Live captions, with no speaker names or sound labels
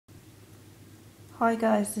Hi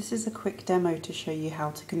guys, this is a quick demo to show you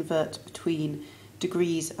how to convert between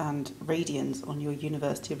degrees and radians on your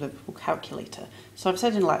University of Liverpool calculator. So I've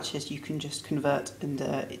said in lectures you can just convert, and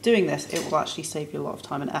doing this it will actually save you a lot of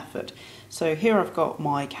time and effort. So here I've got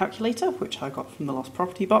my calculator, which I got from the Lost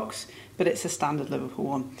Property box, but it's a standard Liverpool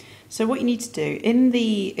one. So what you need to do, in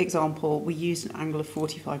the example we used an angle of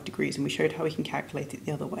 45 degrees and we showed how we can calculate it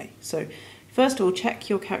the other way. So first of all, check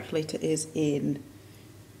your calculator is in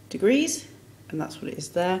degrees, and that's what it is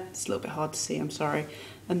there. It's a little bit hard to see, I'm sorry.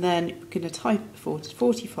 And then you're going to type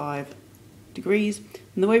 45 degrees,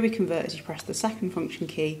 and the way we convert is you press the second function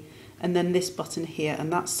key and then this button here, and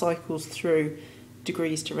that cycles through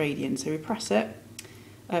degrees to radians. So we press it,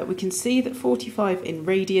 we can see that 45 in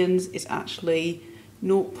radians is actually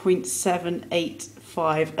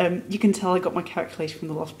 0.785. You can tell I got my calculation from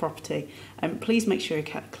the Lost Property. Please make sure your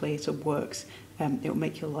calculator works. It will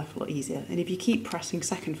make your life a lot easier. And if you keep pressing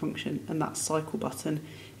second function and that cycle button,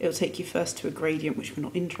 it will take you first to a gradient, which we're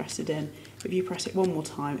not interested in. If you press it one more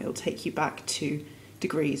time, it will take you back to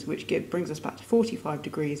degrees, which brings us back to 45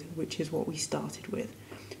 degrees, which is what we started with.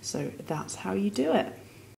 So that's how you do it.